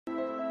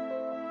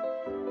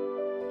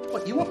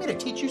What, you want me to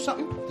teach you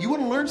something? You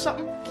want to learn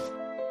something?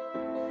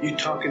 You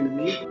talking to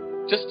me?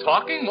 Just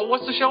talking? Well,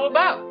 what's the show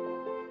about?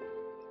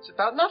 It's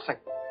about nothing.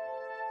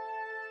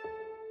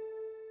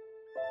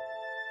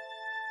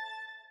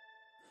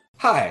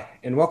 Hi,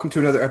 and welcome to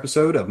another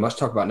episode of Much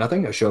Talk About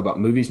Nothing, a show about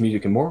movies,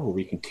 music, and more, where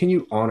we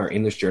continue on our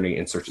endless journey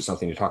in search of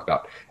something to talk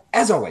about.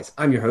 As always,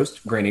 I'm your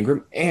host, Grant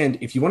Ingram, and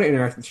if you want to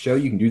interact with the show,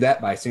 you can do that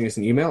by sending us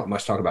an email at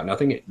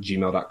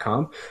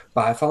muchtalkaboutnothing@gmail.com,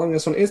 by following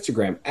us on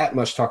Instagram at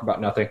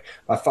muchtalkaboutnothing,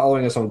 by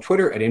following us on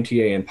Twitter at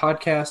MTAN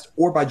Podcast,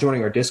 or by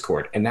joining our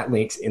Discord, and that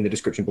link's in the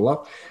description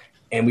below.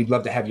 And we'd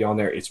love to have you on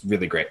there. It's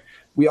really great.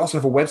 We also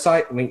have a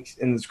website, linked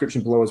in the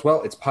description below as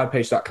well. It's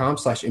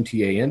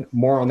podpage.com/MTAN.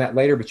 More on that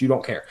later, but you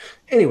don't care.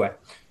 Anyway,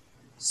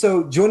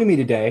 so joining me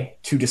today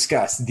to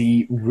discuss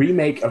the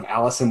remake of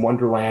Alice in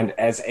Wonderland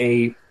as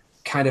a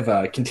kind of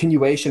a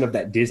continuation of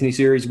that Disney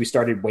series we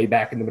started way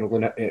back in the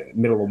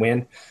middle of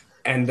when.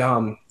 And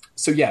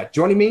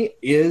joining me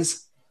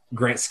is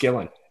Grant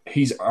Skillen.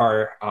 He's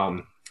our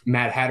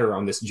Mad Hatter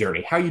on this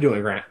journey. How you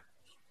doing, Grant?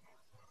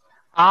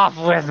 Off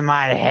with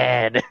my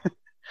head.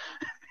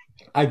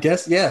 I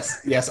guess,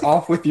 yes,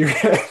 off with your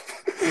head.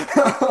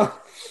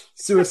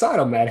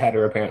 Suicidal Mad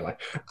Hatter, apparently.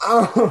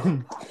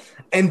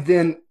 And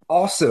then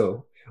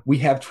also, we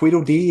have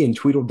Tweedledee and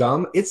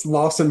Tweedledum. It's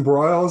Lawson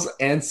Broyles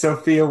and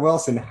Sophia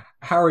Wilson.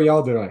 How are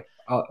y'all doing?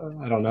 I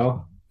don't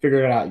know.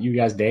 Figure it out. You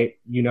guys date.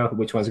 You know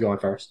which one's going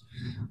first.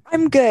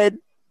 I'm good.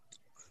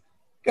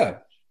 Good.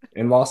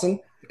 And Lawson,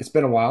 it's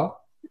been a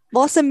while.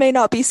 Lawson may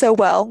not be so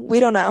well. We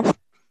don't know.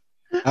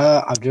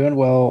 I'm doing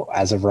well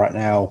as of right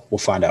now. We'll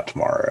find out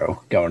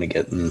tomorrow. Going to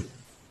get them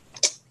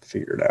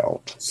figured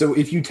out. So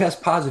if you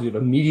test positive,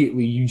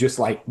 immediately you just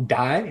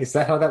die? Is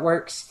that how that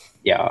works?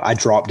 Yeah, I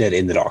dropped dead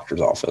in the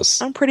doctor's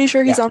office. I'm pretty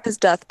sure he's on his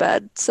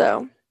deathbed,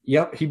 so.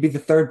 Yep, he'd be the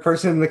third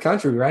person in the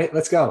country, right?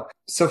 Let's go.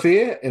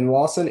 Sophia and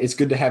Lawson, it's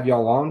good to have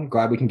y'all on.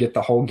 Glad we can get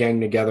the whole gang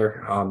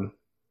together.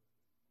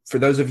 For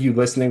those of you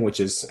listening,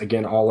 which is,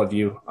 again, all of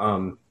you,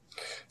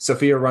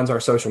 Sophia runs our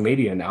social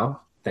media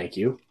now. Thank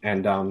you.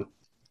 And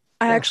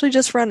I actually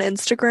just run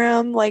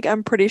Instagram.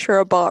 I'm pretty sure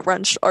a bot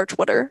runs our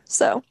Twitter,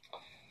 so.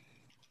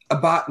 A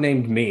bot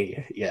named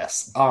me,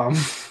 yes.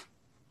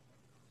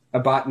 A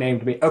bot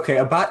named me. Okay,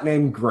 a bot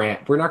named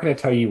Grant. We're not going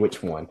to tell you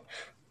which one.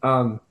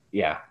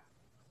 Yeah,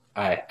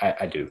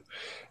 I do.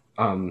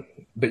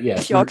 But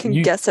yes. If y'all can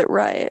guess it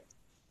right,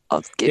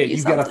 I'll give you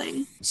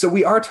something. So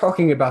we are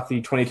talking about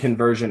the 2010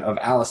 version of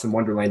Alice in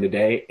Wonderland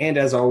today. And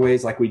as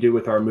always, like we do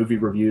with our movie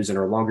reviews and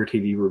our longer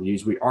TV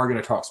reviews, we are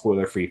going to talk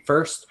spoiler-free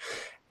first.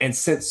 And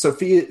since,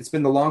 Sophia, it's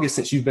been the longest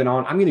since you've been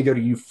on, I'm going to go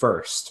to you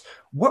first.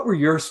 What were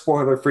your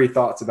spoiler-free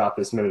thoughts about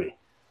this movie?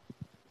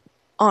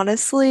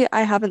 Honestly,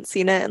 I haven't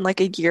seen it in a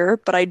year,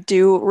 but I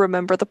do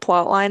remember the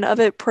plot line of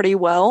it pretty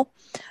well.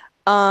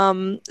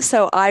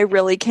 So I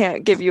really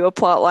can't give you a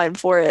plot line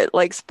for it,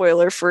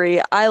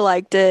 spoiler-free. I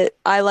liked it.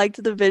 I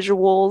liked the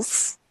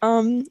visuals.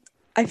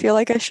 I feel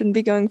like I shouldn't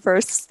be going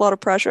first. It's a lot of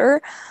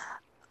pressure.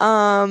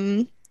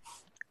 It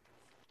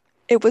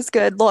was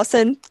good.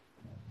 Lawson?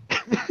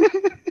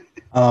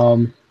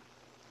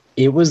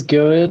 It was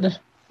good.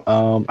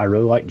 I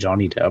really like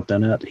Johnny Depp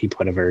in it. He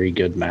played a very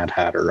good Mad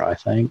Hatter, I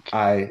think.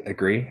 I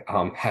agree.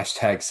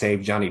 Hashtag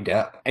save Johnny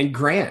Depp. And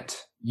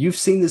Grant, you've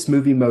seen this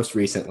movie most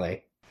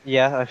recently.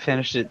 Yeah, I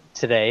finished it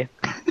today.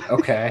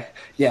 Okay.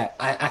 Yeah,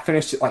 I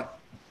finished it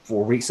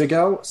 4 weeks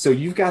ago. So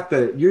you've got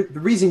the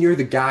reason you're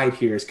the guide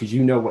here is because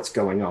you know what's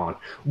going on.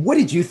 What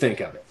did you think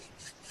of it?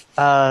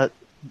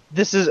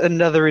 This is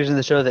another reason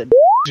to show that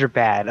are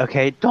bad,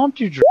 okay? Don't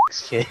do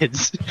drugs,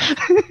 kids.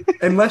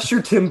 Unless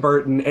you're Tim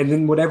Burton, and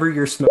then whatever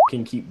you're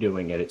smoking, keep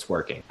doing it. It's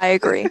working. I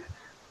agree.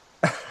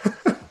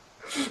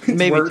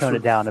 Maybe tone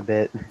it down a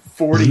bit.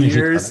 40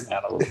 years.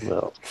 Down a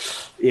little bit.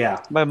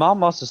 Yeah. My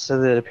mom also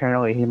said that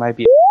apparently he might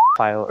be a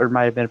pedophile, or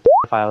might have been a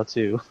pedophile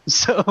too.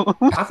 So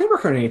I've never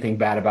heard anything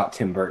bad about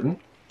Tim Burton.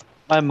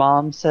 My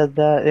mom said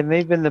that. It may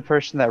have been the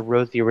person that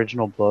wrote the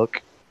original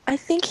book. I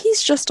think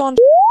he's just on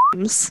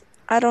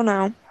I don't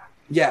know.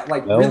 Yeah,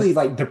 really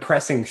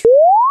depressing.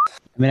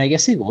 I mean, I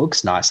guess he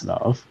looks nice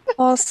enough.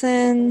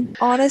 Lawson,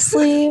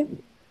 honestly,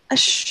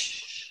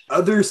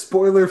 Other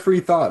spoiler-free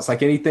thoughts,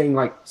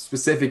 anything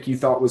specific you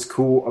thought was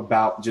cool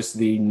about just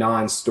the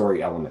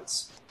non-story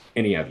elements?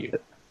 Any of you?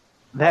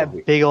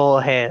 That big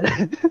old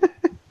head.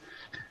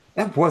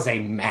 That was a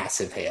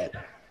massive head.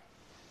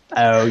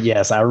 Oh,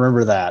 yes, I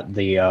remember that.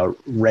 The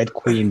Red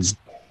Queen's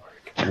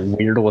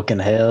weird-looking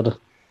head.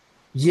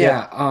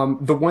 Yeah,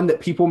 the one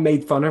that people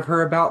made fun of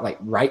her about,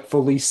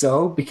 rightfully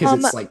so,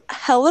 because it's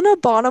Helena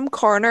Bonham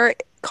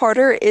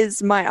Carter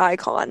is my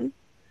icon.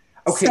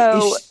 Okay,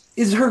 so,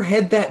 is her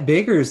head that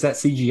big, or is that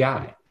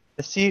CGI?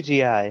 The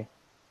CGI.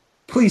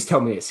 Please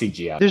tell me it's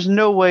CGI. There's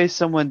no way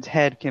someone's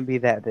head can be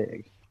that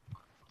big.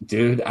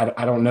 Dude,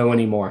 I don't know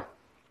anymore.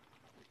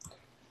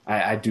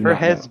 I do not know.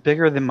 Her head's know.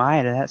 bigger than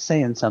mine, and that's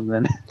saying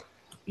something.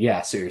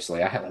 Yeah,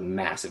 seriously, I have a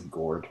massive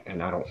gourd,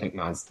 and I don't think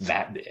mine's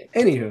that big.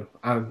 Anywho,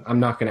 I'm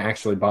not going to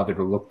actually bother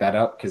to look that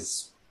up,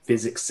 because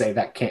physics say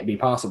that can't be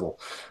possible.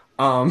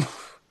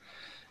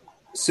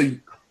 So,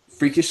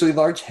 freakishly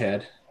large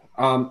head.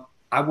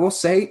 I will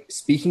say,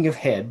 speaking of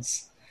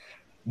heads,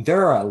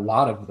 there are a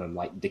lot of them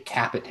like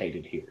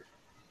decapitated here.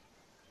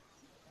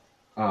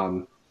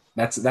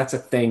 That's a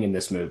thing in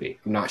this movie.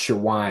 I'm not sure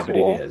why, but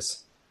Cool. it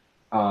is.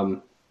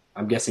 I'm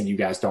guessing you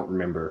guys don't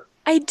remember.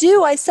 I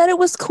do. I said it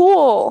was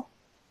cool.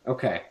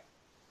 Okay,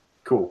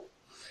 cool.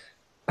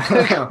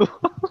 I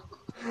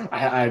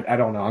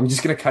don't know. I'm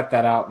just gonna cut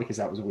that out because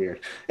that was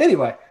weird.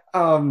 Anyway,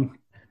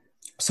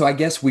 so I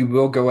guess we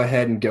will go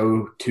ahead and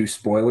go to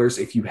spoilers.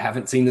 If you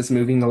haven't seen this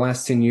movie in the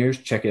last 10 years,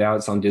 check it out.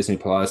 It's on Disney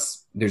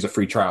Plus. There's a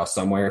free trial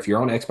somewhere. If you're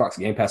on Xbox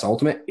Game Pass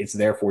Ultimate, it's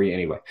there for you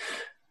anyway.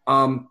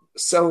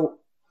 So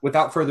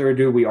without further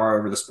ado, we are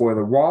over the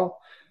spoiler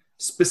wall.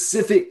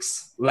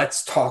 Specifics,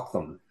 let's talk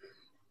them.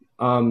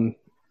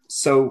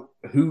 So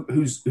who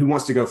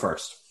wants to go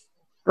first?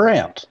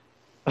 Grant.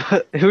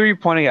 Who are you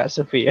pointing at,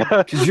 Sophia?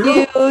 'Cause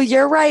you're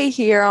You're right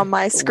here on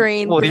my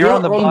screen. Well, you're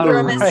on the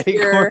bottom Ingram is right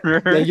here.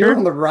 corner. yeah, you're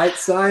on the right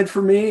side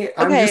for me.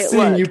 I'm Okay, just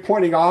seeing look. you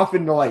pointing off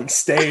into like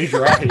stage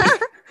right.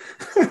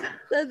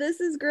 So this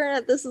is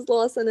Grant, this is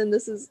Lawson, and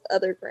this is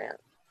other Grant.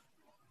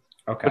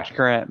 Okay. Which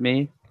Grant?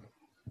 Me?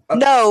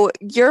 No,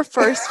 you're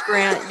first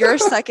Grant. You're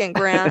second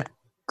Grant.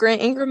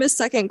 Grant Ingram is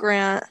second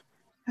Grant.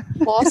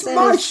 It's Lawson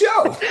my is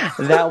show.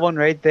 That one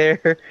right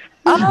there.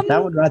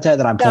 That one right there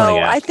that I'm pointing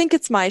no, at. I think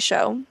it's my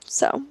show.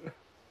 So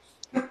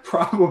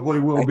Probably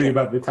will be Okay.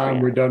 by the time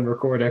we're done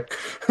recording.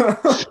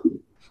 That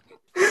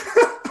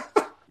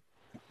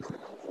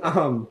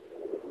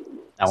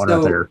one so-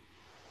 right there.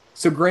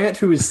 So Grant,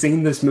 who has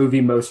seen this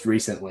movie most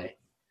recently,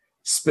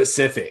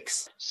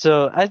 specifics.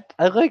 So I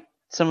like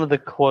some of the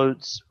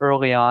quotes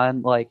early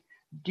on, like,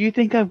 "Do you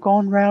think I've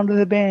gone round to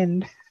the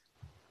bend?"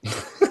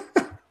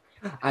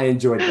 I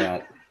enjoyed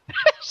that.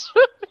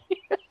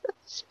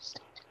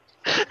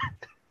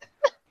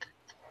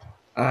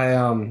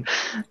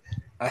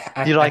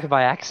 Do you like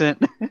my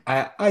accent?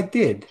 I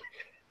did.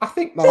 I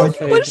think my That's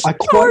favorite. much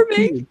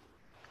charming.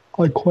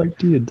 I quite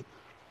did.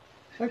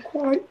 I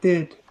quite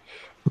did.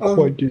 I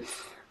quite did.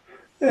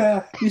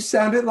 Yeah, you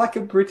sounded like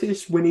a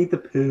British Winnie the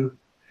Pooh.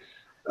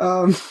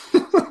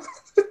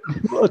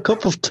 A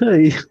cup of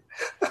tea.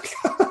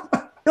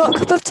 no, a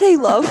cup of tea,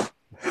 love.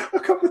 A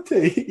cup of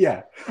tea.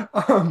 Yeah.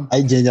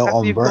 I did it Have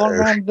on you gone British.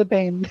 round the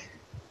bend?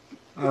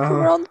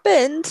 We're on the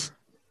bend.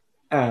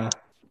 I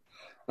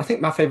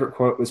think my favorite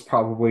quote was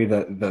probably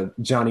the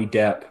Johnny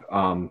Depp.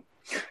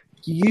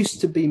 You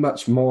used to be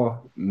much more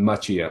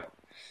muchier.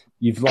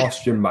 You've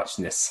lost your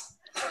muchness.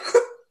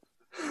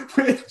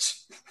 Which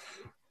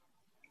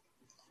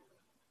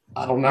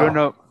I don't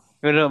know.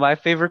 No, my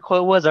favorite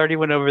quote was, I already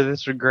went over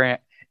this with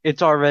Grant.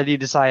 It's already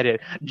decided.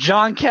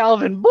 John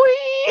Calvin, boy!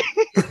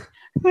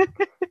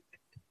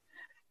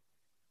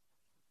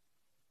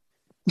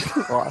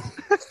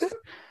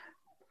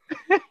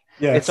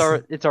 Yes.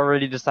 It's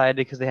already decided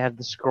because they have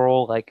the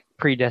scroll, like,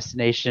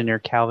 predestination or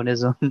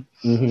Calvinism.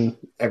 Mhm.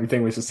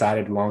 Everything was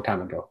decided a long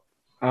time ago.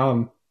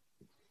 All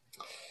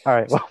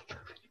right, well,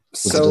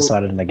 Was it So,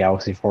 decided in the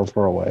galaxy far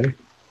away?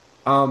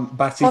 by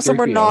Also,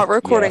 we're C-3PO, not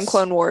recording yes.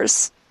 Clone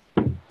Wars.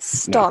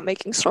 Stop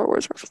making Star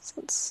Wars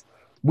references.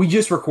 We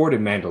just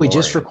recorded Mandalorian. We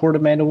just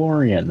recorded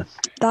Mandalorian.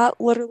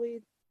 That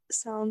literally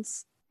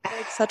sounds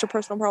like such a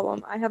personal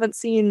problem. I haven't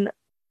seen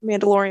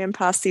Mandalorian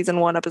past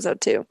season 1,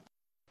 episode 2.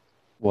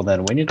 Well,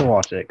 then we need to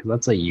watch it because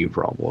that's a you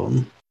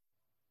problem.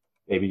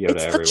 Baby Yoda,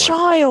 It's the everyone.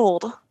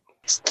 child.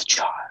 It's the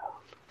child.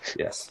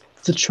 Yes.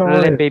 It's the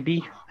really, child.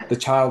 baby. The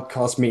child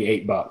cost me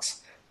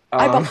 $8.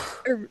 I bought,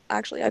 or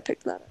actually, I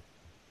picked that up.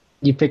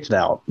 You picked it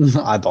out.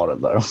 I bought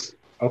it though.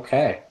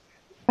 Okay.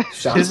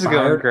 Shots This is going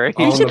fired great.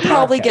 on We should the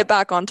probably podcast. get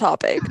back on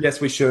topic.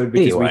 Yes, we should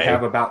because we Anyway.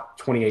 have about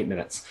 28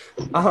 minutes.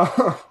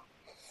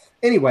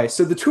 Anyway,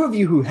 so the two of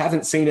you who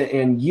haven't seen it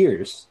in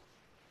years,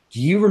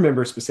 do you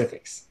remember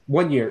specifics?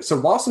 1 year. So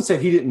Lawson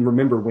said he didn't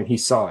remember when he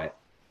saw it.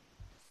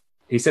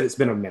 He said it's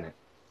been a minute.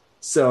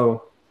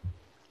 So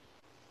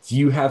do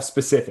you have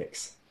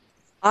specifics?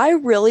 I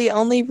really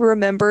only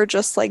remember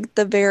just like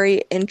the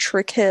very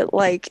intricate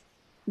like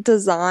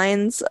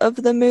designs of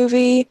the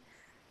movie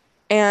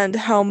and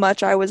how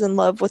much I was in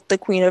love with the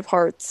Queen of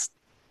Hearts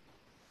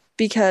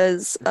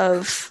because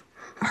of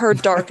her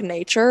dark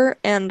nature,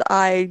 and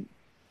I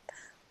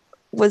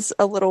was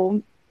a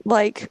little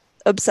like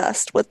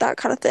obsessed with that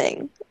kind of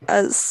thing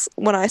as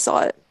when I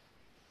saw it.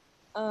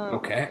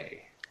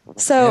 Okay.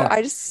 So Yeah.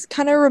 I just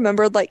kind of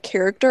remembered like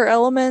character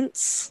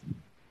elements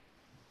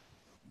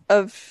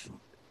of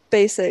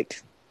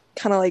basic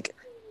kind of like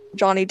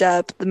Johnny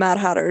Depp, the Mad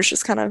Hatter is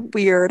just kind of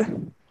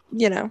weird,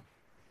 you know.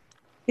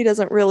 He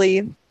doesn't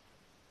really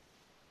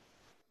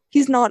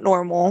he's not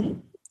normal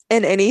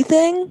in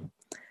anything,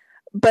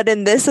 but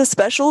in this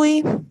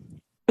especially,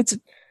 it's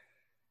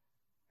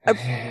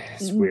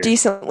It's weird.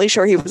 decently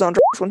sure he was on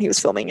drugs when he was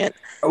filming it.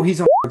 Oh, he's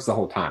on drugs the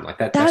whole time. Like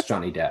that's That-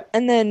 Johnny Depp.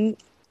 And then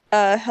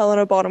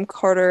Helena Bonham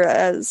Carter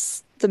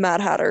as the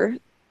Mad Hatter.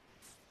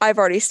 I've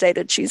already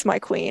stated she's my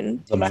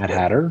queen. The Mad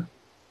Hatter.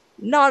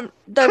 Not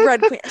the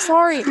Red Queen.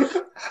 Sorry.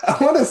 I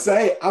want to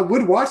say I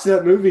would watch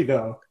that movie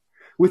though.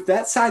 With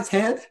that size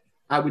head,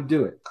 I would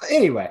do it.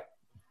 Anyway,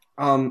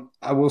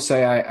 I will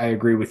say I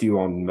agree with you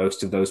on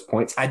most of those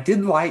points. I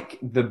did like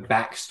the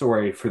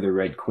backstory for the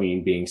Red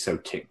Queen being so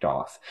ticked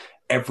off.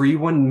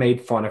 Everyone made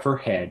fun of her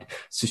head,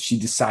 so she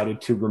decided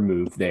to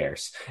remove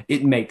theirs.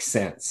 It makes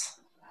sense.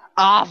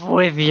 Off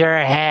with your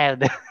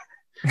head.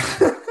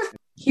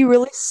 He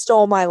really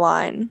stole my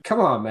line. Come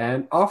on,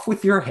 man. Off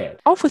with your head.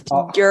 Off with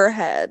your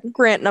head.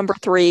 Grant number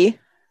 3.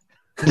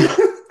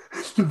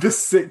 The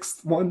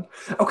 6th one.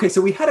 Okay, so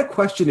we had a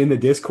question in the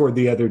Discord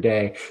the other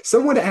day.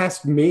 Someone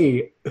asked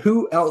me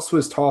who else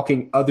was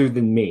talking other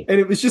than me. And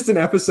it was just an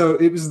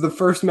episode. It was the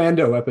first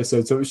Mando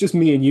episode, so it was just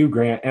me and you,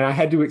 Grant. And I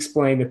had to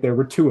explain that there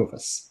were 2 of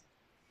us.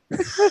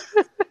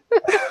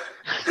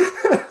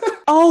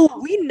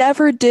 Oh, we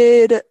never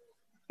did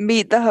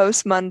meet the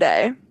host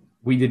Monday.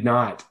 We did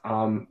not.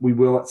 We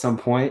will at some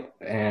point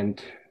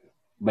and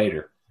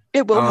later.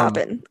 It will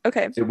happen.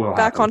 Okay. It will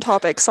Back happen. on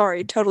topic.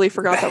 Sorry, totally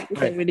forgot that was the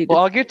thing we needed. Well,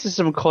 I'll get to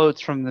some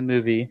quotes from the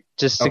movie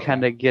just to Okay.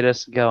 kind of get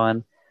us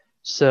going.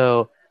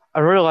 So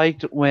I really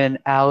liked when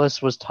Alice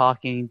was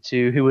talking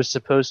to who was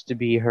supposed to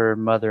be her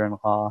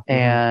mother-in-law. Mm-hmm.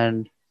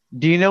 And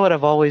do you know what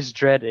I've always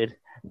dreaded?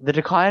 The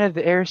decline of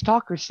the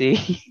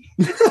aristocracy.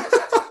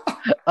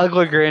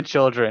 Ugly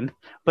grandchildren.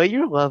 But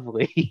you're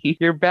lovely.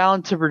 You're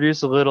bound to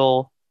produce a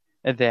little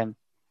of them.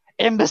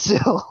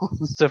 Imbecile.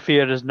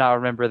 Sophia does not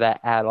remember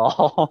that at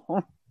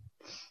all.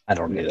 I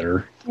don't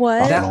either.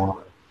 What?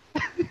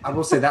 I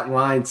will say that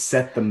line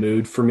set the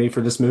mood for me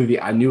for this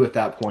movie. I knew at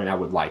that point I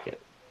would like it.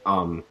 I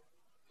don't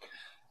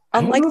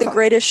Unlike know The if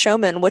Greatest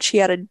Showman, which he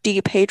had a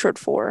deep hatred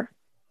for.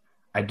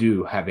 I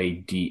do have a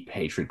deep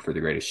hatred for The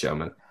Greatest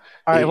Showman.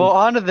 All right, well,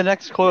 on to the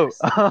next quote.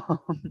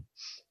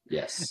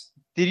 Yes.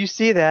 Did you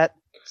see that?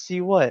 See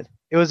what?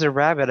 It was a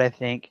rabbit, I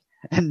think.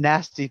 And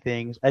nasty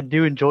things. I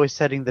do enjoy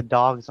setting the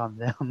dogs on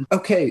them.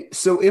 Okay,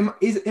 so am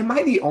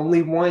I the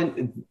only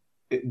one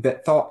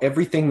that thought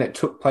everything that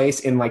took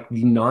place in like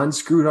the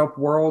non-screwed up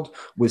world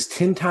was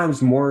 10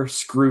 times more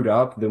screwed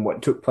up than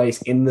what took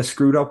place in the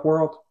screwed up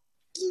world?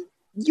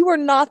 You are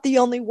not the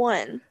only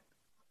one.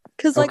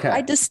 Because, like, Okay.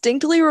 I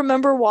distinctly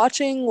remember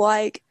watching,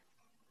 like,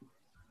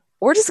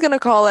 we're just going to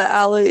call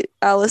it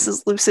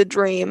Alice's Lucid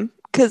Dream.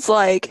 Because,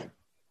 like,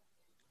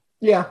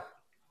 Yeah.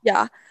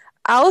 yeah,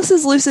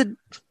 Alice's Lucid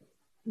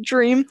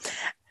Dream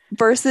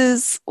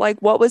versus,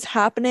 like, what was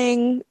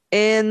happening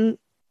in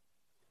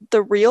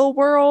the real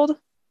world.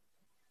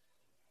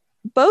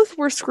 Both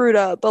were screwed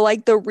up, but,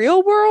 like, the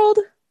real world,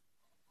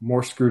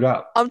 More screwed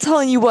up. I'm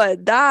telling you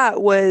what,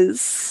 that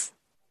was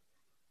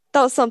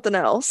something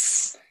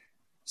else.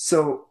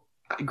 So,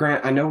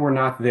 Grant, I know we're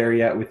not there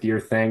yet with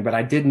your thing, but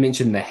I did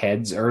mention the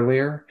heads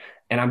earlier,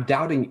 and I'm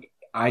doubting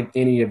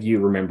any of you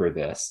remember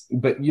this.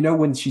 But you know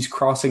when she's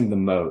crossing the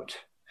moat,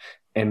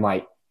 and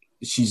like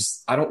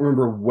I don't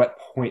remember what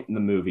point in the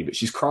movie, but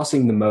she's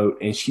crossing the moat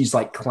and she's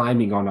like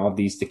climbing on all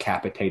these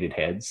decapitated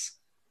heads.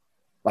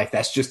 Like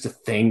that's just a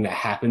thing that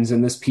happens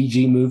in this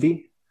PG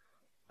movie.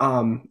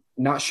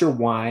 Not sure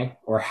why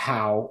or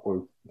how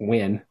or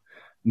when,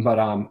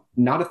 but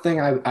not a thing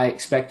I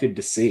expected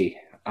to see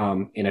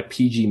in a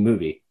PG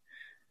movie.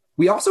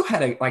 We also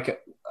had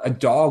a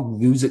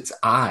dog lose its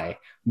eye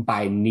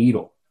by a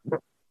needle.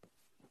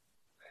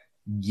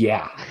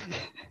 Yeah.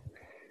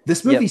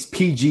 This movie's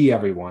PG,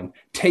 everyone.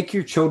 Take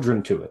your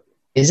children to it.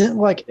 Isn't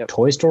like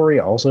Toy Story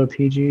also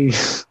PG?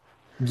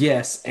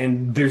 Yes,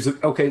 and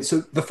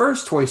so the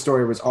first Toy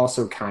Story was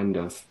also kind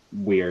of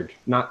weird.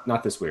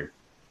 Not this weird.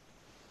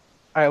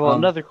 All right, well,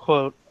 another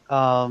quote.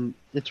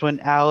 It's when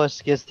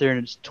Alice gets there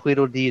and it's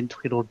Tweedledee and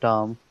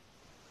Tweedledum,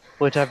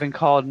 which I've been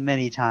called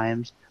many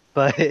times,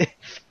 but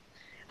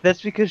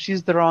that's because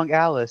she's the wrong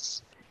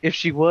Alice. If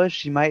she was,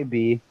 she might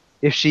be.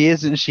 If she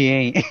isn't, she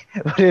ain't.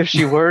 But if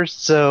she were,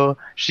 so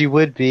she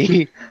would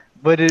be.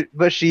 But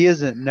she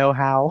isn't. No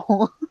how.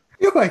 I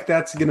feel like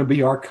that's going to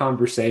be our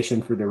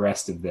conversation for the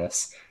rest of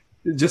this.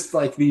 Just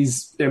like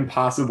these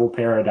impossible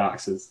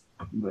paradoxes,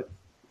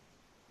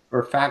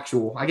 or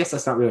factual. I guess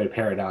that's not really a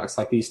paradox.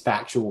 Like these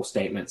factual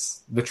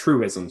statements, the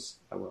truisms.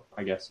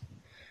 I guess.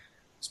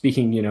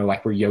 Speaking,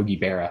 like we're Yogi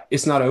Berra.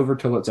 It's not over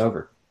till it's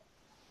over.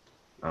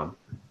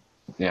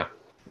 Yeah.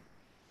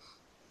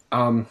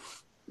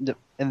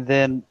 And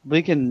then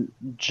we can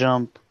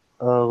jump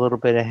a little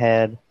bit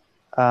ahead.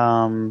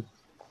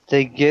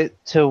 They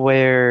get to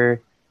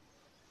where...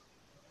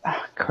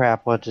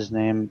 what's his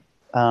name?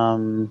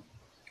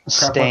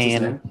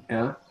 Stain.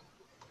 Yeah.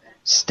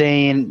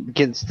 Stain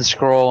gets the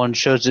scroll and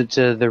shows it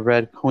to the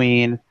Red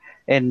Queen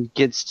and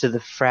gets to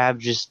the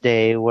Frabjous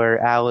Day where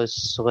Alice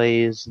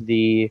slays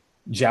the...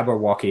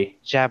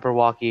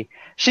 Jabberwocky.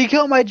 She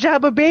killed my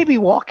Jabba baby,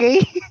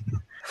 Walkie!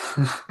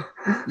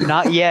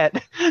 Not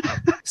yet.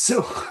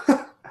 So,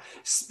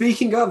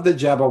 speaking of the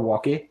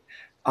Jabberwocky,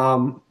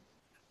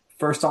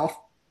 first off,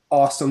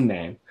 awesome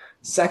name.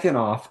 Second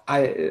off,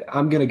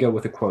 I'm going to go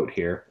with a quote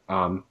here.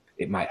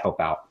 It might help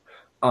out.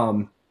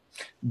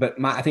 But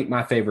I think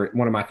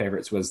one of my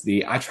favorites was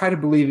I try to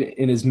believe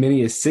in as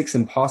many as 6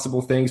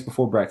 impossible things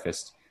before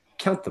breakfast.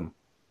 Count them.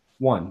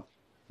 1,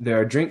 there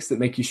are drinks that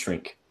make you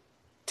shrink.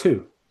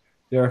 2,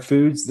 there are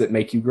foods that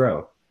make you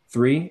grow.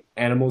 3,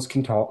 animals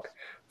can talk.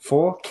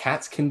 4,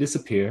 cats can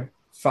disappear.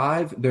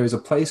 5, there's a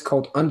place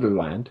called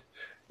Underland.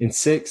 And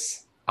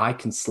 6, I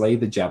can slay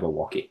the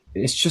Jabberwocky.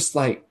 It's just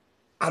like,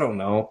 I don't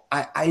know.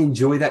 I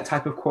enjoy that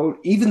type of quote,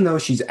 even though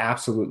she's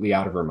absolutely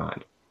out of her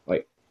mind.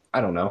 Like,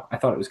 I don't know. I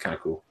thought it was kind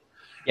of cool.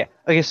 Yeah.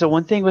 Okay, so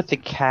one thing with the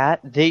cat,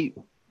 they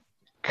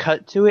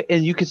cut to it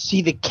and you could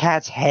see the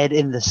cat's head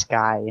in the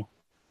sky.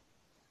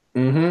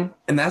 Mm-hmm.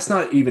 And that's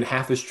not even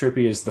half as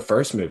trippy as the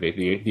first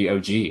movie, the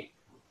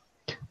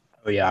OG.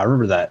 Oh yeah, I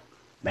remember that.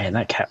 Man,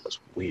 that cat was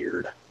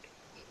weird.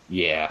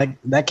 Yeah.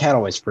 That cat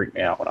always freaked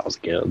me out when I was a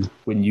kid.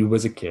 When you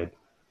was a kid.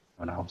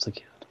 When I was a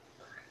kid.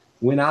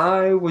 When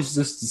I was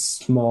just a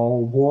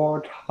small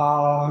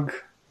warthog.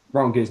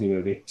 Wrong Disney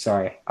movie.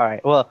 Sorry. All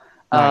right. Well,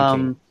 Lion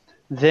King.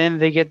 then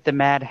they get the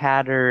Mad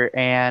Hatter,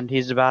 and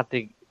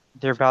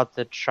they're about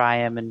to try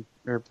him, and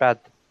or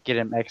about to get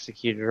him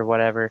executed or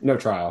whatever. No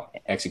trial.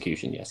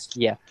 Execution, yes.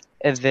 Yeah,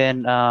 and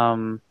then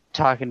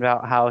talking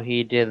about how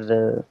he did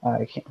the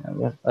I can't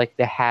remember, like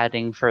the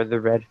hatting for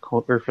the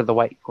or for the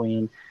White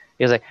Queen.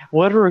 He was like,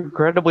 "What a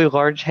regrettably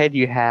large head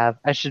you have.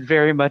 I should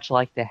very much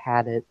like to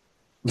hat it."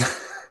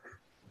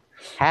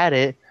 Hat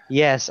it?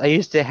 Yes, I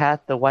used to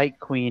hat the White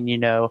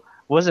Queen.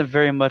 Wasn't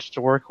very much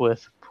to work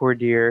with. Poor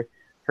dear,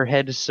 her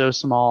head is so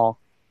small.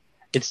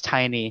 It's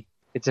tiny.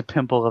 It's a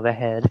pimple of a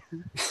head.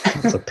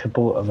 It's a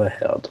pimple of a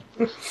head.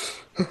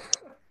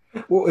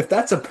 Well, if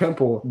that's a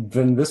pimple,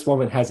 then this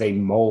woman has a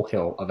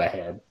molehill of a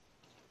head.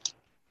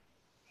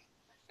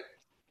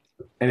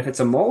 And if it's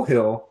a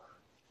molehill,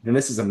 then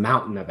this is a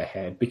mountain of a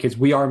head, because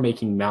we are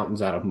making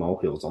mountains out of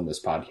molehills on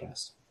this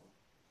podcast.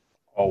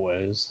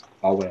 Always.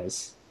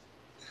 Always.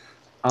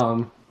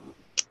 All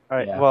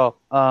right. Yeah. Well,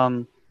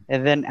 and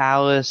then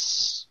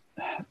Alice,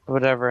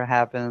 whatever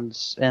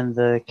happens in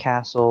the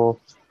castle,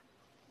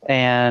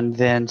 and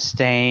then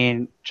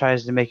Stain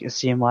tries to make it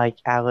seem like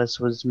Alice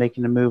was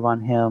making a move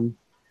on him,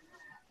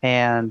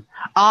 and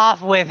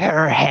off with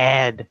her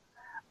head.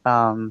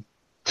 Sorry,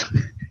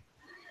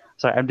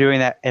 I'm doing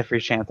that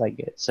every chance I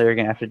get, so you're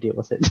gonna have to deal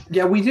with it.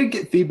 Yeah, we did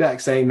get feedback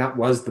saying that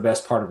was the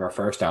best part of our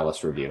first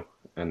Alice review.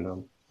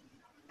 And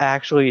I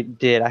actually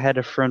did. I had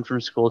a friend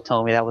from school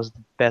tell me that was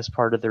the best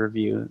part of the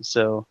review.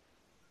 So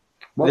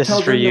well, this tell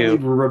is for them to you.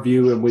 leave a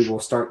review, and we will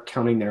start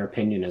counting their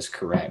opinion as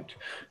correct.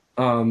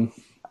 All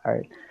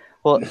right.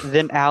 Well,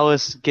 then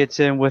Alice gets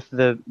in with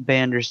the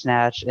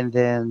Bandersnatch, and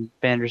then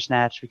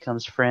Bandersnatch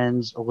becomes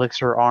friends, licks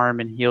her arm,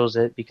 and heals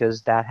it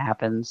because that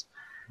happens.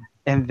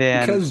 And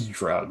then Because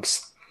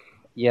drugs.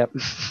 Yep.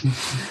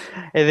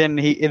 and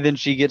then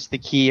she gets the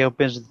key,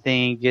 opens the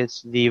thing,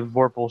 gets the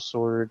Vorpal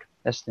sword.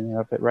 That's the name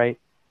of it, right?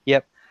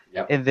 Yep.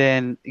 And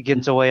then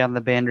gets away on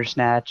the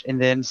Bandersnatch, and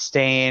then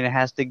Stain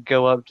has to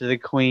go up to the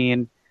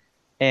Queen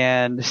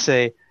and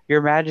say,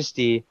 "Your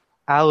Majesty,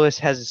 Alice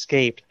has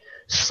escaped."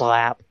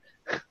 Slap.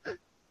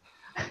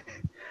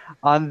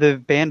 On the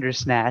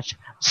Bandersnatch,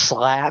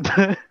 slap.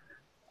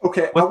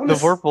 Okay, With the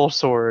Vorpal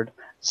sword,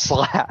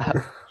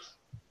 slap.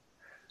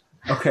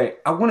 Okay,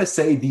 I want to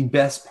say the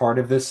best part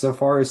of this so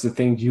far is the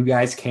things you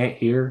guys can't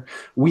hear.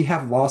 We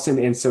have Lawson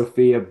and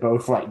Sophia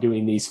both like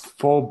doing these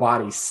full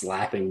body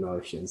slapping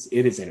motions.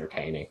 It is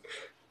entertaining.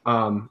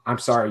 I'm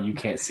sorry you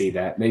can't see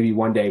that. Maybe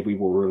one day we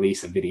will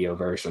release a video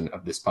version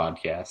of this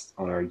podcast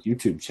on our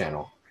YouTube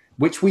channel,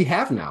 which we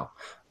have now.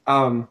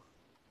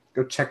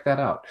 Go check that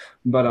out.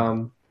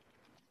 But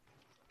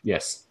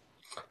yes.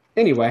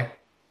 Anyway,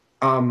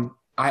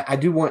 I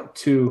do want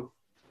to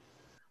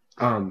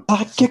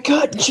Like you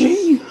got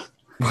G.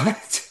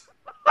 What?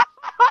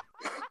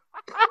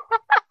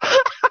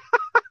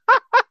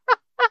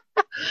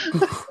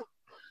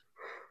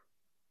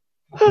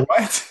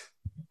 What?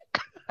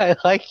 I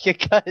like your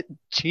cut,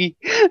 G.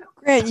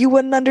 Grant, you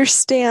wouldn't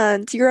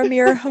understand. You're a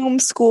mere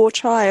homeschool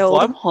child.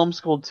 Well, I'm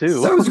homeschooled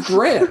too. So is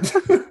Grant.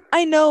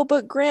 I know,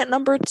 but Grant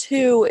number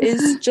 2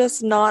 is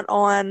just not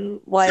on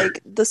like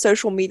the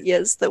social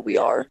medias that we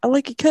are. I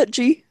like a cut,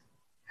 G.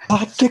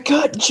 Like you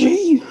got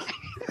G.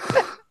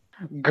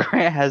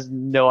 Grant has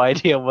no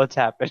idea what's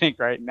happening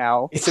right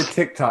now. It's a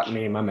TikTok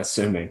meme, I'm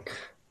assuming.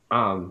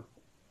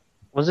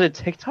 Was it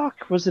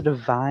TikTok? Was it a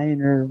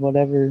Vine or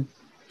whatever?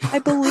 I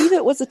believe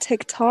it was a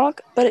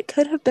TikTok, but it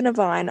could have been a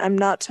Vine. I'm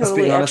not Let's be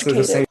totally honest, they're the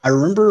educated. same. I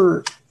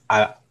remember.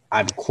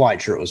 I'm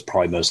quite sure it was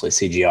probably mostly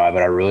CGI,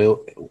 but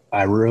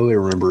I really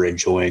remember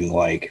enjoying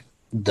like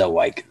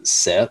the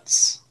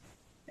sets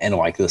and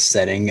like the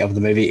setting of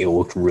the movie. It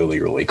looked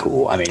really, really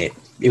cool. I mean,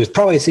 it was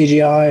probably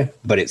CGI,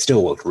 but it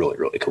still looked really,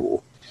 really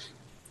cool.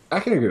 I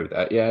can agree with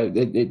that. Yeah,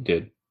 it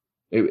did.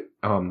 It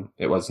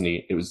was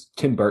neat. It was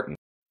Tim Burton.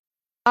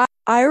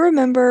 I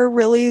remember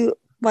really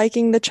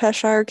liking the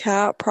Cheshire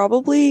Cat,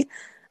 probably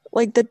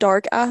like the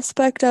dark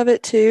aspect of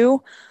it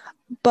too,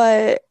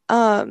 but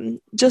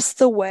just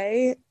the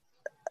way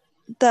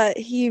that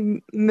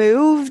he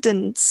moved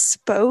and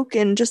spoke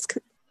and just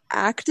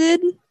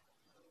acted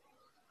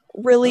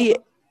really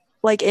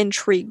like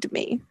intrigued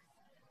me.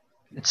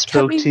 It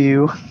spoke to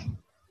you.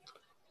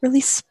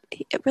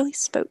 It really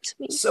spoke to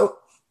me. So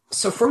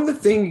So from the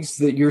things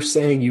that you're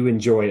saying you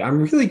enjoyed,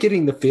 I'm really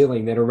getting the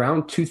feeling that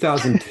around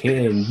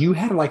 2010, you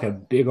had like a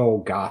big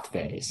old goth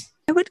phase.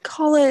 I would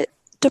call it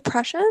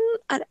depression.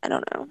 I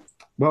don't know.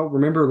 Well,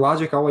 remember,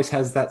 Logic always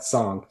has that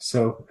song,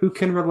 so who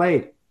can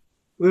relate?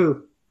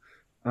 Woo.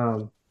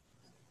 All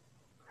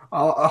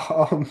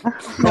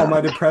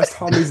my depressed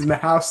homies in the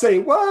house say,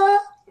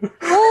 what?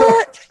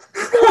 What?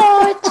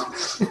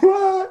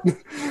 What?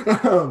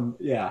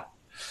 Yeah.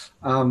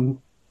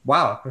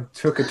 Wow, it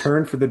took a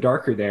turn for the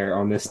darker there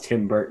on this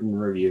Tim Burton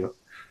review.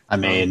 I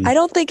mean, I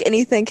don't think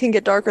anything can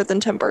get darker than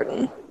Tim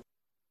Burton.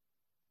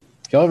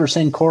 y'all ever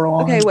seen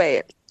Coraline? Okay,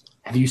 wait.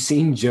 Have you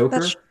seen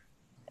Joker?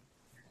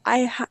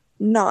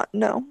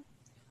 No.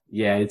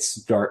 Yeah, it's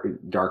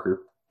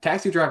darker.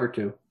 Taxi Driver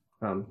too.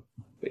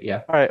 But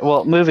yeah. All right.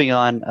 Well, moving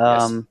on.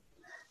 Yes.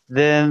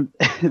 Then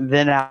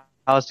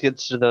Alice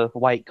gets to the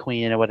White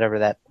Queen or whatever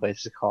that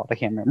place is called. I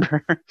can't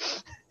remember.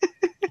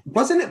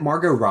 Wasn't it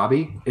Margot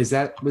Robbie? Was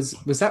that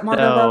Margot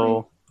No.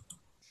 Robbie?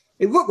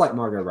 It looked like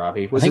Margot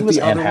Robbie. I think it was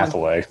the Anne other one?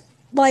 Hathaway.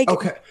 Like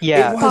Okay.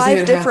 Yeah. It was 5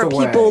 Anne different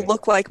Hathaway. people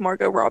look like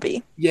Margot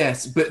Robbie.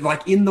 Yes, but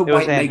like in the It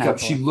was white Anne makeup,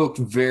 she Hathaway. looked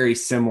very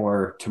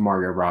similar to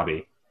Margot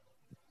Robbie.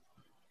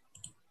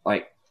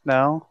 Like,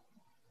 No.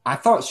 I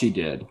thought she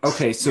did.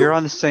 Okay, so You're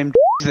on the same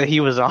that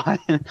he was on.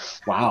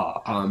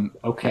 wow.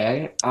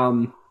 Okay.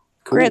 Cool.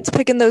 Grant's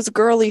picking those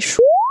girly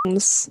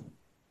shrooms.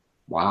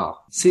 Wow.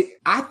 See,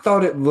 I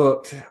thought it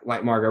looked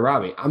like Margot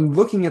Robbie. I'm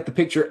looking at the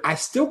picture. I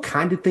still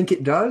kind of think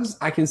it does.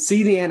 I can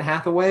see the Anne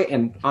Hathaway,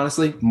 and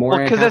honestly,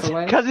 more Anne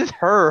Hathaway. Because it's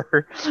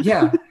her.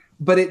 Yeah,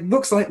 but it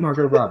looks like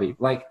Margot Robbie.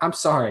 Like, I'm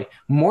sorry,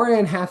 more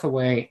Anne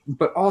Hathaway,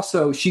 but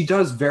also she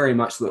does very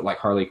much look like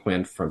Harley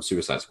Quinn from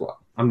Suicide Squad.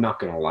 I'm not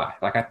gonna lie.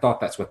 Like, I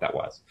thought that's what that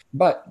was.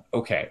 But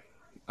okay.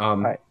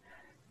 Right.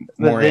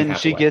 More But Anne then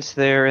she Hathaway. gets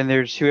there, and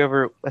there's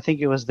whoever, I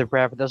think it was the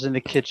rapper that was in the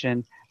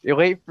kitchen. You're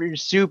late for your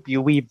soup,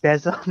 you wee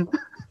besom.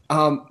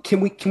 Can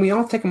we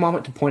all take a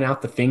moment to point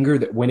out the finger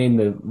that went in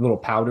the little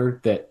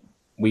powder that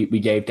we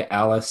gave to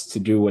Alice to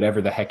do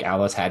whatever the heck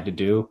Alice had to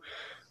do?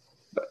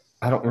 But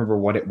I don't remember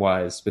what it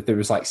was, but there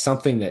was like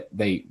something that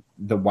the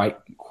White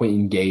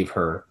Queen gave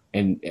her,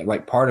 and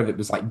like part of it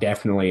was like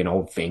definitely an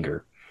old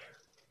finger.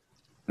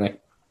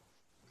 Like,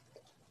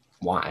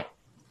 why?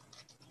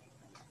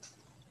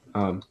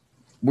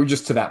 We're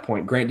just to that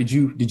point. Grant, did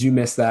you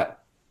miss that?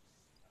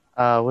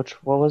 What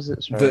was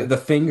it? Sorry. The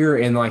finger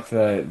in like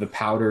the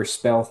powder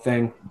spell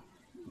thing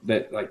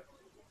that like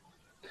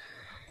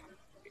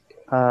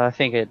I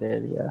think I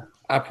did, yeah.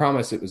 I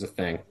promise it was a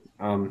thing.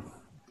 And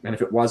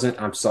if it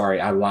wasn't, I'm sorry.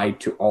 I lied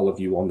to all of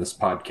you on this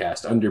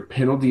podcast. Under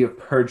penalty of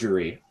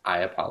perjury, I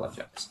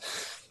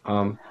apologize.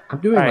 I'm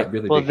doing All right, like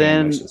really well, big hand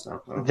then- motions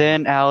now. Oh.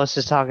 Then Alice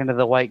is talking to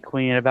the White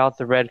Queen about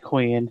the Red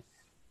Queen,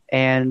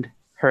 and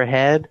her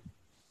head,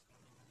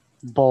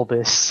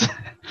 bulbous.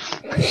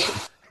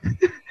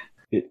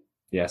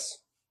 Yes,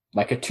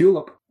 like a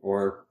tulip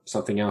or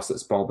something else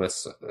that's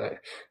bulbous,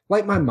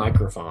 like my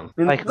microphone.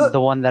 Like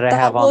the one that I That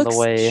have on the looks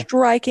way.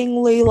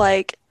 strikingly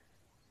like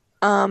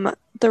the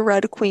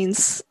Red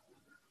Queen's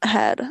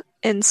head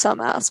in some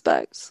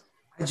aspects.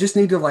 I just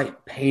need to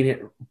like paint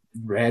it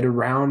red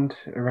around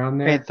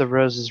there. Paint the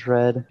roses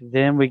red.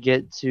 Then we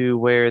get to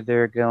where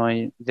they're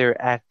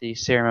at the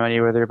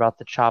ceremony where they're about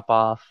to chop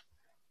off.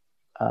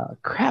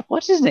 Crap,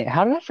 what's his name?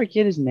 How did I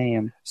forget his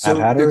name? So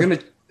Mad Hatter? they're gonna.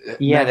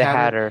 Yeah, Mad the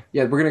Hatter.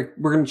 Yeah, we're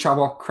gonna chop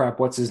off crap.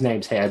 What's his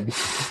name's head?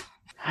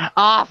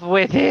 Off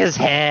with his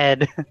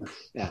head.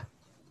 Yeah.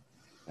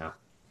 Yeah.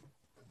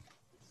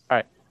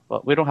 Alright,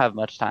 well, we don't have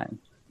much time.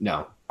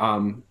 No.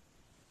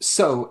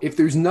 So if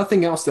there's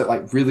nothing else that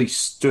like really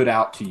stood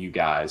out to you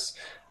guys,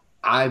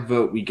 I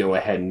vote we go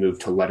ahead and move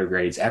to letter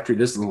grades after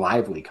this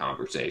lively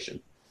conversation.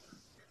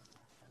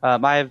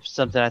 I have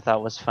something I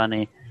thought was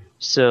funny.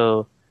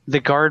 So the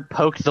guard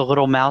poked the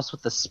little mouse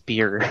with a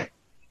spear.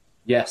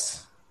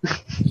 Yes.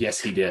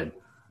 Yes, he did.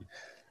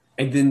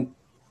 And then,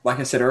 like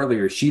I said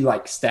earlier, she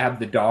like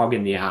stabbed the dog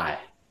in the eye,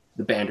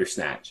 the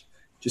Bandersnatch.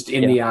 Just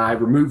in the eye,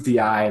 removed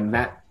the eye, and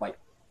that like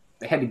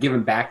they had to give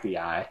him back the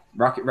eye.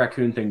 Rocket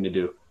Raccoon thing to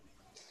do.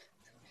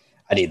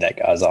 I need that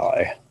guy's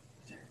eye.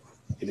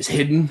 It was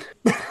hidden.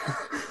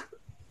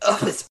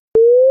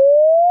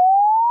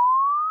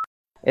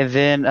 And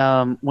then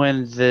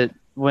when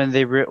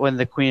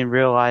the queen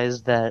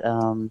realized that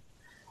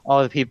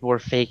all the people were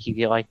faking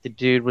it, like the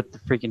dude with the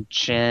freaking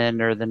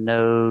chin or the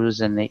nose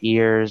and the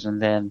ears,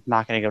 and then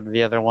not going to go to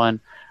the other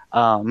one,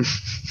 and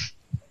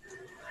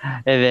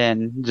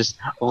then just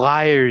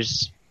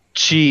liars,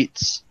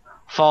 cheats,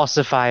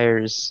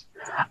 falsifiers,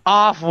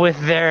 off with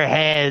their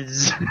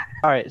heads.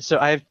 All right, so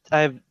I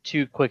have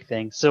two quick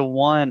things. So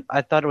one,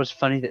 I thought it was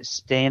funny that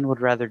Stan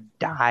would rather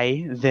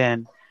die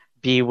than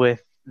be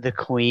with the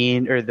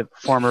queen or the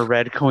former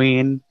Red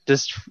Queen.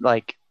 Just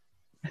like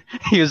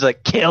he was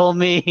like, "Kill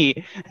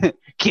me,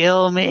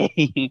 kill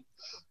me."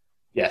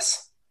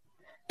 Yes.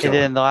 And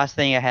then the last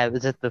thing I had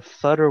was that the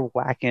Futter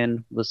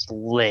Whackin' was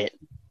lit.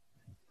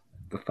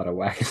 The Futter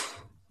Whack.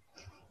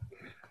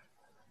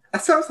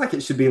 That sounds like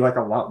it should be like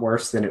a lot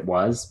worse than it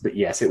was, but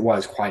yes, it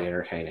was quite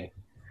entertaining.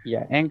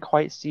 Yeah, and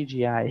quite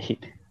CGI.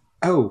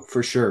 Oh,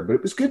 for sure. But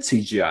it was good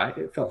CGI.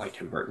 It felt like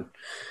Tim Burton.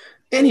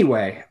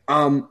 Anyway,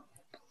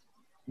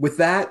 with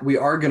that, we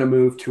are going to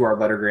move to our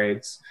letter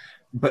grades.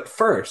 But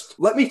first,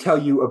 let me tell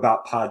you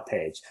about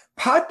Podpage.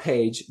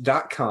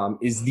 Podpage.com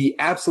is the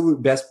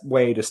absolute best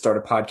way to start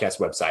a podcast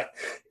website.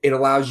 It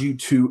allows you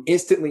to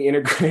instantly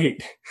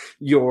integrate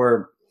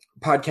your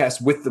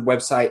podcast with the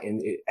website,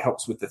 and it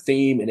helps with the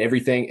theme and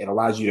everything. It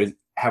allows you to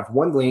have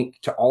one link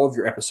to all of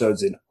your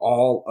episodes in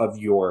all of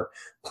your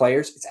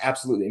players. It's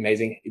absolutely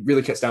amazing. It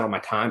really cuts down on my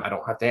time. I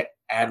don't have to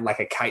add like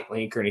a kite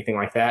link or anything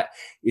like that.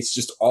 It's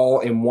just all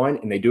in one,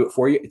 and they do it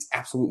for you. It's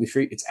absolutely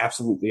free. It's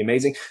absolutely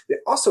amazing. They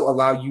also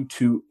allow you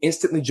to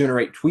instantly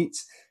generate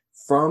tweets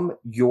from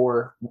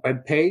your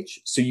web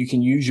page, so you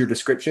can use your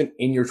description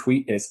in your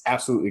tweet, and it's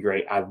absolutely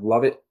great. I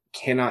love it.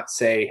 Cannot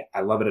say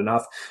I love it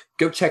enough.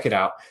 Go check it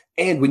out.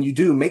 And when you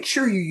do, make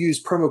sure you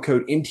use promo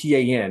code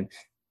NTAN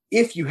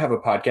if you have a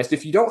podcast.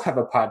 If you don't have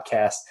a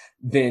podcast,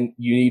 then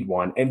you need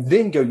one. And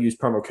then go use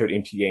promo code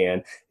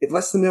NTAN. It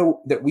lets them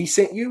know that we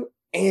sent you,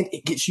 and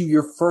it gets you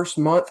your first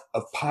month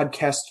of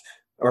podcast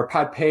or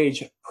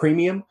Podpage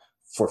Premium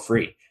for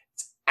free.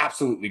 It's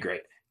absolutely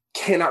great.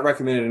 Cannot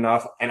recommend it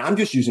enough. And I'm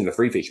just using the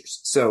free features.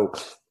 So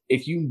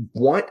if you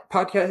want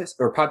podcast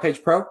or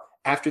Podpage Pro,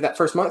 after that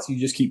first month, you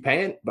just keep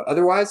paying. But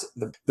otherwise,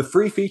 the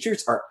free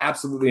features are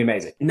absolutely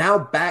amazing. Now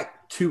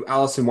back to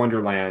Alice in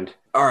Wonderland.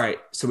 All right.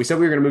 So we said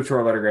we were going to move to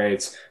our letter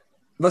grades.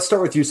 Let's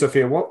start with you,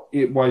 Sophia. What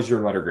was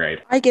your letter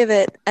grade? I give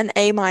it an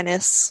A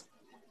minus.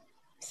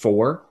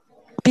 4?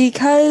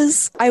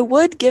 Because I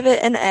would give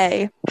it an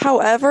A.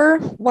 However,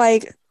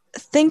 like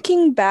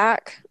thinking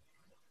back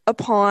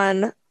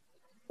upon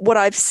what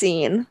I've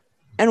seen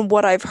and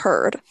what I've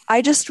heard,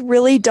 I just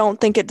really don't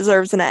think it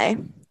deserves an A.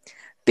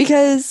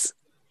 Because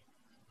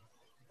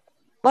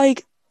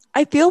like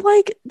I feel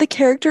like the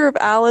character of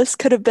Alice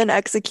could have been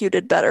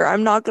executed better.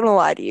 I'm not going to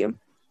lie to you.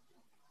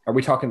 Are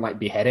we talking like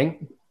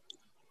beheading?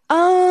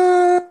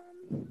 Because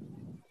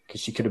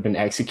she could have been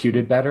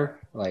executed better?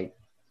 Like,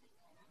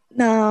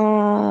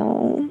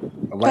 no.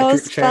 That electric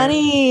was chair?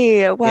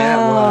 funny.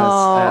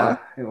 Wow. Yeah,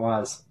 it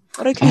was.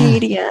 What a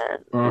comedian.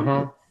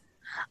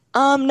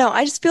 Uh-huh. No,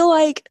 I just feel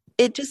like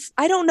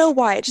I don't know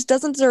why. It just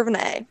doesn't deserve an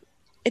A.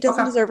 It doesn't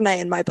Okay. deserve an A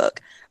in my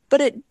book. But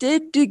it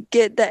did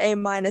get the A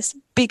minus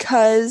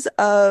because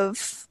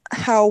of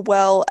how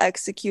well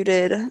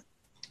executed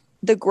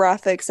the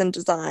graphics and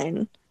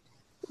design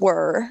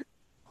were,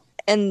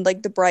 and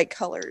like the bright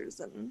colors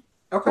and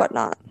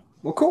whatnot.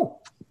 Well,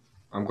 cool.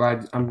 I'm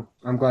glad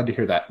to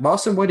hear that.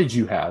 Lawson, what did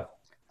you have?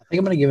 I think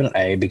I'm going to give it an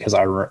A because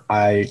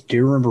I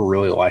do remember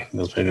really liking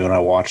this movie when I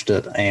watched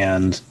it,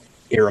 and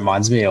it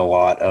reminds me a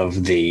lot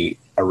of the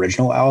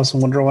original Alice in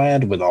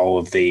Wonderland with all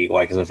of the,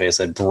 like as Sophia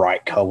said,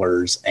 bright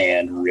colors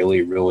and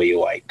really, really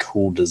like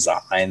cool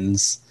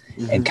designs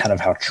and kind of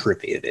how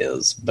trippy it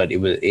is. But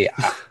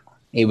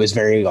it was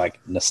very like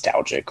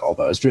nostalgic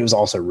almost, but it was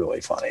also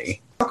really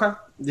funny. Okay.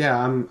 Yeah,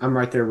 I'm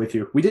right there with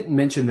you. We didn't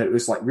mention that it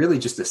was like really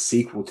just a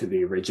sequel to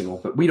the original,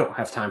 but we don't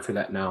have time for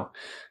that now.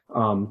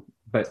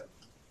 But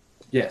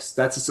yes,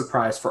 that's a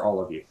surprise for all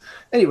of you.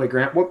 Anyway,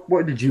 Grant,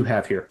 what did you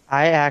have here?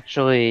 I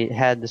actually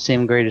had the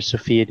same grade as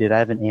Sophia did. I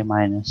have an A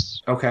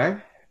minus. Okay.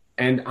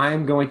 And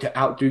I'm going to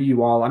outdo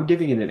you all. I'm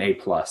giving it an A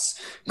plus.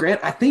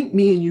 Grant, I think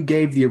me and you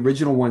gave the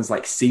original ones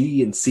like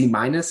C and C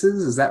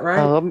minuses. Is that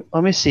right?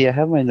 Let me see. I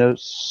have my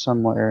notes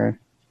somewhere.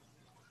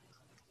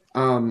 I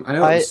know it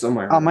was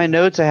somewhere. On my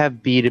notes, I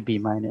have B to B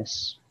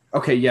minus.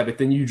 Okay, yeah, but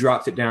then you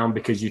dropped it down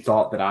because you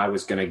thought that I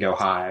was going to go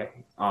high,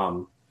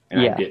 and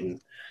I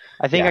didn't.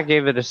 I think I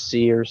gave it a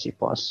C or C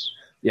plus.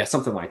 Yeah,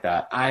 something like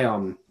that. I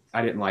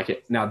didn't like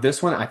it. Now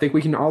this one, I think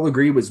we can all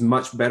agree was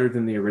much better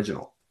than the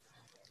original.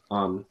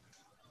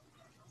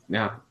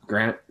 Now,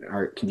 Grant,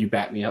 can you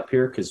back me up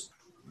here because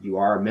you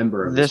are a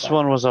member of this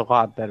one was a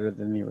lot better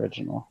than the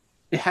original.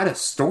 It had a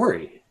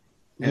story.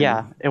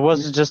 Yeah, it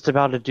wasn't just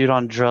about a dude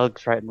on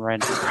drugs right and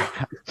random.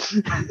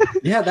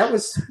 Yeah, that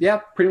was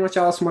pretty much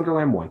Alice in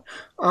Wonderland 1.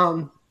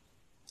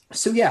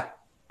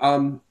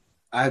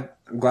 I'm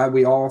glad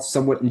we all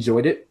somewhat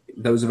enjoyed it.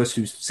 Those of us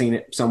who've seen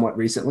it somewhat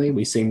recently,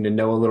 we seem to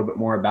know a little bit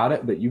more about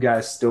it, but you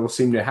guys still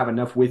seem to have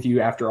enough with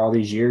you after all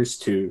these years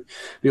to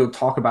be able to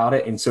talk about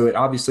it. And so it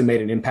obviously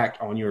made an impact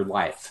on your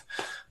life.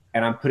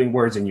 And I'm putting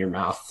words in your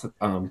mouth.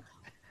 Anyway.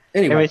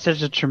 It made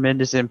such a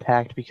tremendous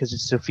impact because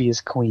it's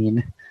Sophia's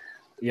queen.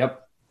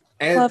 Yep.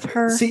 And love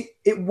her. See,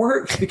 it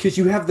works because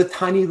you have the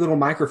tiny little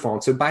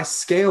microphone. So by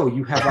scale,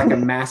 you have like a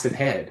massive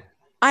head.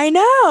 I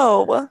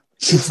know.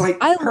 It's like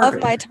I perfect.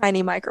 love my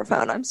tiny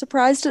microphone. I'm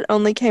surprised it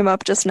only came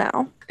up just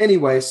now.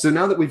 Anyway, so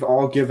now that we've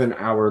all given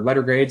our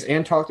letter grades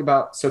and talked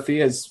about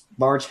Sophia's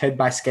large head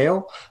by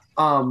scale,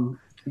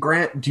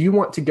 Grant, do you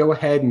want to go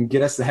ahead and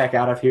get us the heck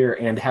out of here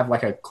and have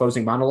like a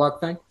closing monologue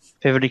thing? If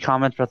you have any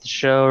comments about the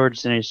show or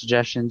just any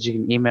suggestions, you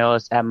can email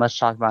us at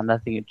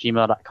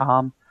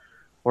musttalkaboutnothing@gmail.com.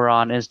 We're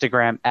on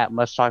Instagram at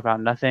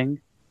musttalkaboutnothing.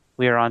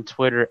 We are on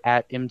Twitter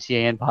at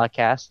MTAN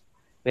Podcast.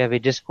 We have a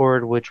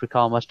Discord, which we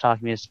call Must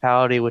Talk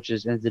Municipality, which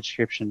is in the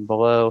description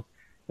below.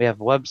 We have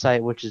a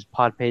website, which is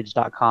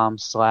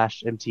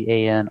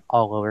podpage.com/MTAN,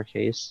 all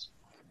lowercase.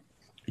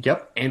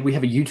 Yep, and we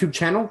have a YouTube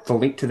channel. The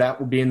link to that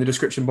will be in the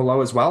description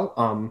below as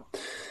well.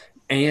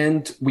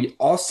 And we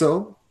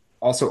also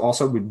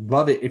would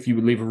love it if you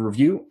would leave a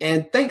review.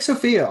 And thank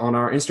Sophia on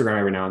our Instagram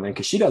every now and then,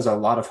 because she does a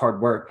lot of hard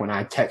work when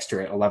I text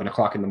her at 11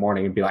 o'clock in the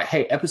morning and be like,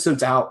 hey,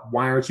 episode's out.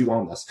 Why aren't you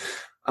on this?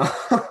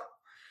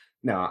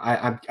 No,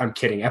 I'm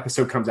kidding.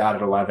 Episode comes out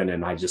at 11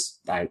 and I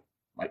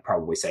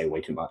probably say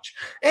way too much.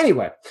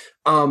 Anyway,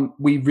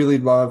 we really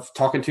love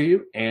talking to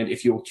you. And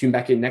if you'll tune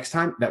back in next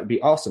time, that would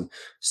be awesome.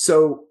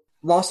 So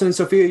Lawson and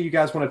Sophia, you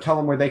guys want to tell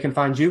them where they can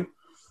find you?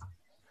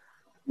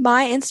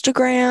 My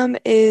Instagram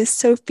is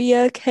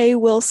Sophia K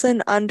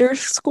Wilson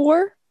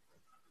 _.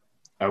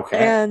 Okay.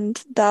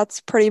 And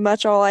that's pretty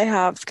much all I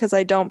have because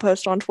I don't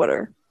post on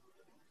Twitter.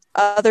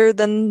 Other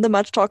than the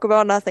Much Talk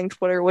About Nothing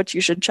Twitter, which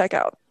you should check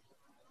out.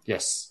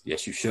 Yes, you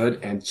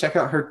should. And check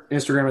out her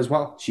Instagram as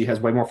well. She has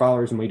way more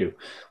followers than we do.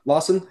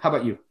 Lawson, how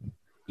about you?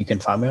 You can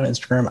find me on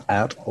Instagram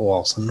at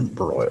Lawson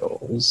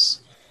Broyles.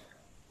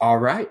 All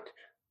right.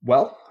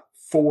 Well,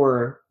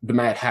 for the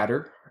Mad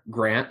Hatter,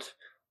 Grant,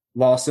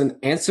 Lawson,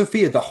 and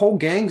Sophia, the whole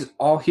gang's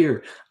all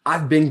here.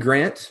 I've been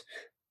Grant,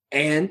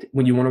 and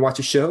when you want to watch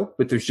a show,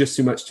 but there's just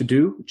too much to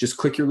do, just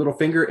click your little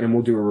finger and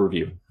we'll do a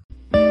review.